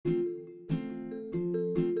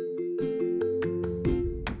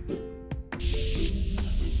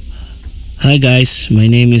Hi guys, my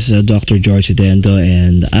name is Dr. George Adendo,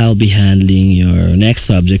 and I'll be handling your next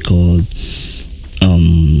subject called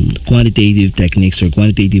quantitative techniques or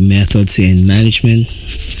quantitative methods in management.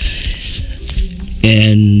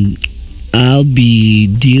 And I'll be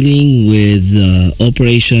dealing with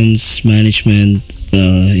operations management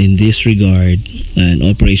in this regard and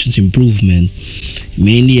operations improvement.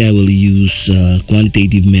 Mainly, I will use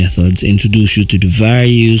quantitative methods, introduce you to the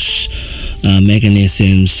various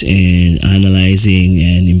mechanisms in analyzing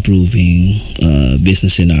and improving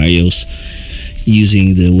business scenarios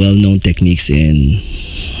using the well-known techniques in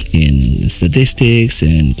statistics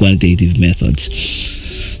and quantitative methods.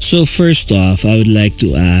 So first off, I would like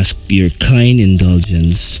to ask your kind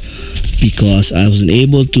indulgence because I wasn't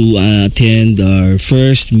able to attend our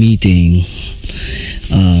first meeting.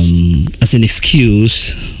 As an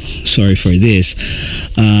excuse, sorry for this,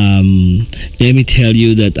 let me tell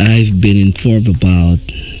you that I've been informed about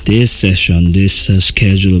this session, this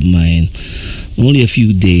schedule of mine, only a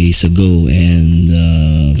few days ago, and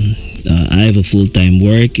I have a full-time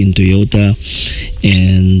work in Toyota,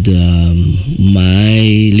 and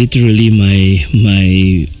my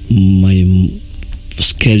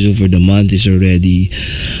schedule for the month is already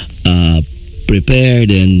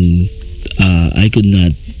prepared, and I could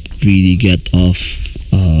not really get off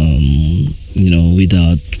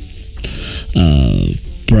without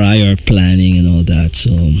prior planning and all that.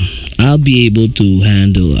 So I'll be able to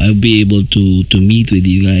meet with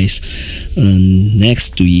you guys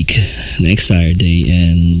next week, next Saturday,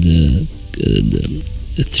 and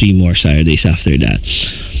 3 more Saturdays after that.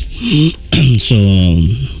 So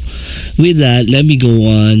with that, let me go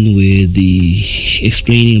on with the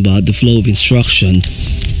explaining about the flow of instruction.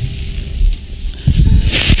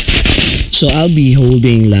 So I'll be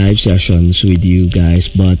holding live sessions with you guys,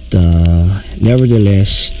 but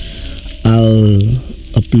nevertheless, I'll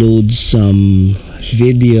upload some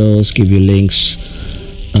videos, give you links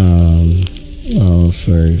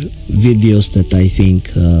for videos that I think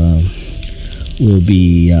will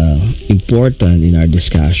be important in our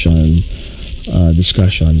discussions.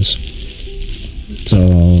 So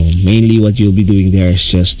mainly what you'll be doing there is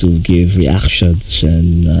just to give reactions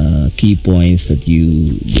and key points that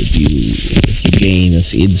you gain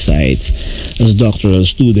as insights as doctoral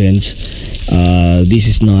students. This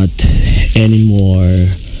is not anymore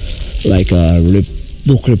like a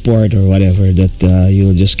book report or whatever that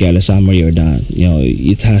you'll just get a summary or that.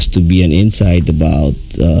 It has to be an insight about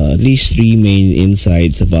at least 3 main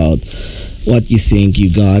insights about what you think you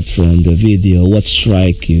got from the video, what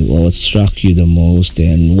struck you the most,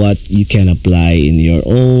 and what you can apply in your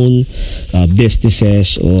own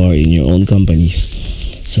businesses or in your own companies.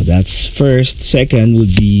 So that's first. Second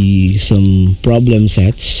would be some problem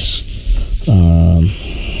sets.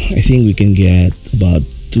 I think we can get about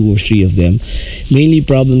 2 or 3 of them. Mainly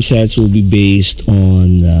problem sets will be based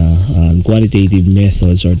on quantitative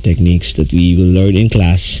methods or techniques that we will learn in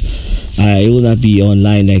class. I will not be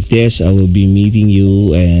online like this. I will be meeting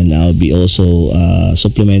you, and I'll be also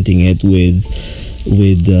supplementing it with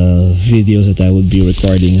videos that I will be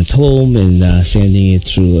recording at home and sending it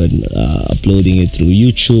through and uploading it through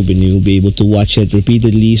YouTube, and you'll be able to watch it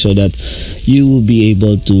repeatedly so that you will be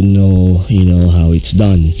able to know how it's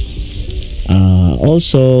done.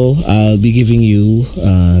 Also, I'll be giving you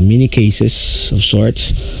mini cases of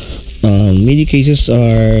sorts. Mini cases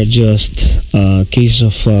are just cases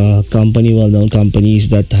of well-known companies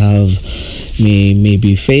that have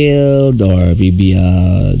maybe failed or maybe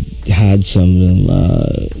had some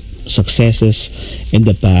successes in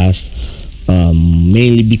the past,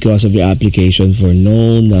 mainly because of the application for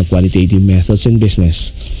known quantitative methods in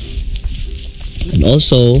business. And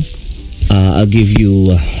also, I'll give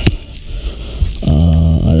you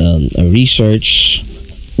a research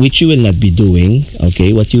which you will not be doing.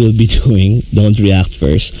 Okay, what you will be doing, don't react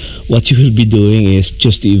first. What you will be doing is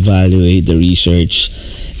just to evaluate the research,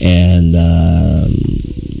 and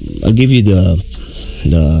I'll give you the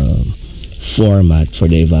format for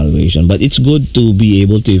the evaluation. But it's good to be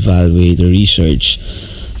able to evaluate the research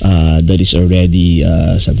that is already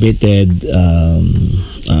submitted,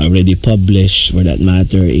 already published for that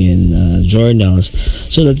matter in journals,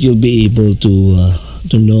 so that you'll be able to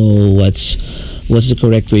know what's the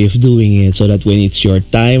correct way of doing it, so that when it's your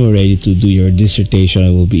time already to do your dissertation,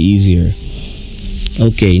 it will be easier.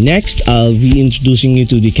 Okay, next I'll be introducing you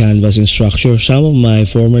to the Canvas instructor. Some of my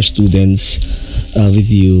former students with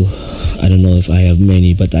you, I don't know if I have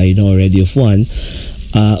many, but I know already of one,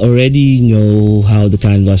 already know how the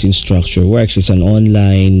Canvas instructor works. It's an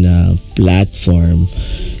online platform.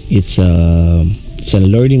 It's It's a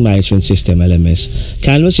learning management system, LMS.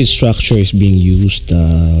 Canvas structure is being used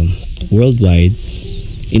worldwide.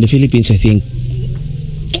 In the Philippines, I think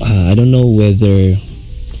I don't know whether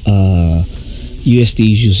UST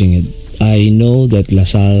is using it. I know that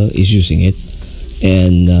LaSalle is using it,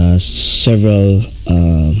 and several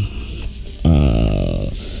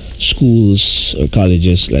schools or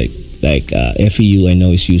colleges like FEU I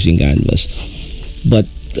know is using Canvas. But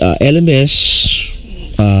LMS,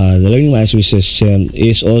 the Learning Management System,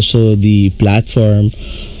 is also the platform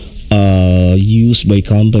used by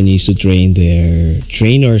companies to train their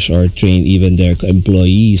trainers or train even their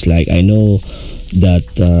employees. Like I know that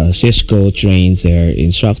Cisco trains their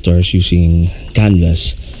instructors using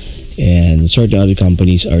Canvas, and certain other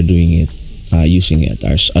companies are doing it, using it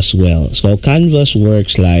as well. So Canvas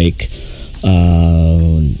works like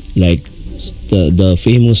the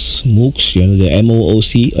famous MOOCs, the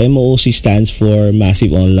MOOC. MOOC stands for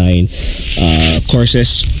Massive Online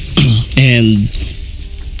Courses, and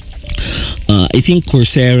I think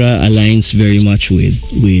Coursera aligns very much with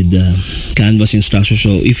Canvas instruction. So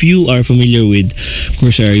if you are familiar with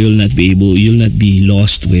Coursera, you'll not be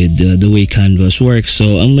lost with the way Canvas works.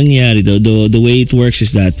 So ang mangyari, the way it works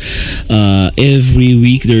is that every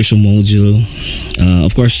week there's a module,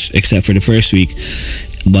 of course, except for the first week.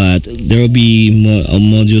 But there will be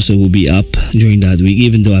modules that will be up during that week,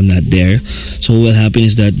 even though I'm not there. So what will happen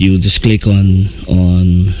is that you just click on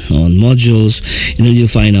modules, and then you'll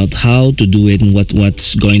find out how to do it and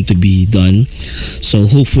what's going to be done. So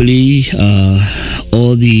hopefully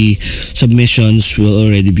all the submissions will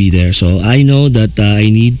already be there. So I know that I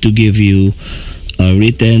need to give you a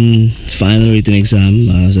final written exam.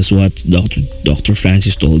 That's what Dr.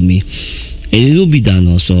 Francis told me. And it will be done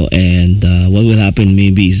also, and what will happen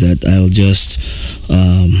maybe is that I'll just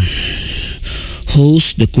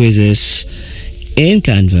host the quizzes in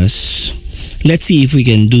Canvas. Let's see if we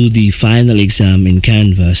can do the final exam in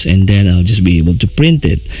Canvas, and then I'll just be able to print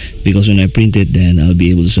it, because when I print it, then I'll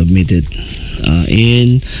be able to submit it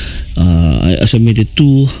I submit it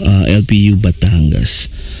to LPU Batangas.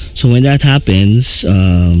 So when that happens,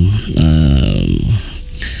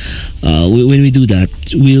 when we do that,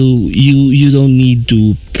 you don't need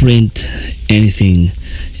to print anything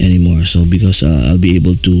anymore. So because I'll be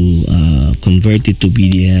able to convert it to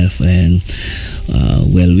PDF, and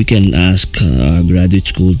we can ask our graduate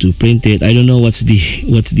school to print it. I don't know what's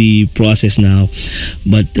the process now,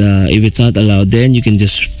 but if it's not allowed, then you can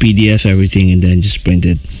just PDF everything and then just print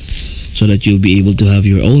it, so that you'll be able to have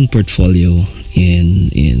your own portfolio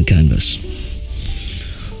in Canvas.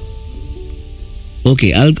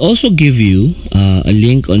 Okay, I'll also give you a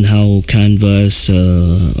link on how Canvas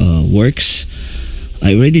works.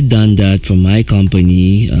 I already done that for my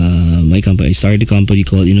company. I started a company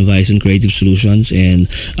called Innovice Creative Solutions, and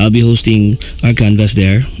I'll be hosting our Canvas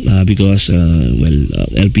there because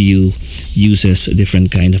LPU uses a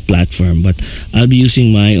different kind of platform, but I'll be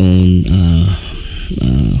using my own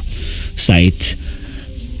site,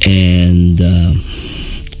 and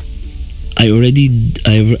I've already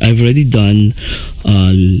done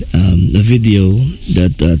a video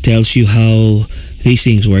that tells you how these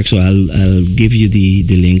things work. So I'll give you the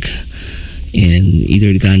link in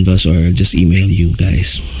either the Canvas or just email you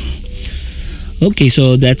guys. Okay,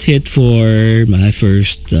 so that's it for my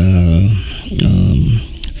first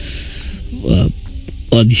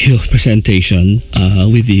audio presentation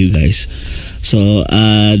with you guys. So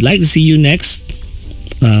I'd like to see you next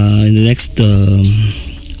in the next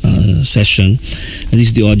session, and this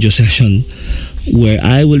is the audio session, where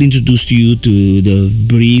I will introduce you to the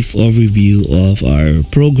brief overview of our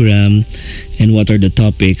program and what are the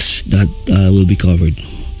topics that will be covered.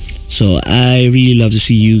 So I really love to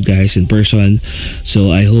see you guys in person. So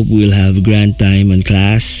I hope we'll have a grand time in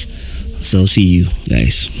class. So see you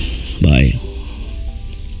guys. Bye.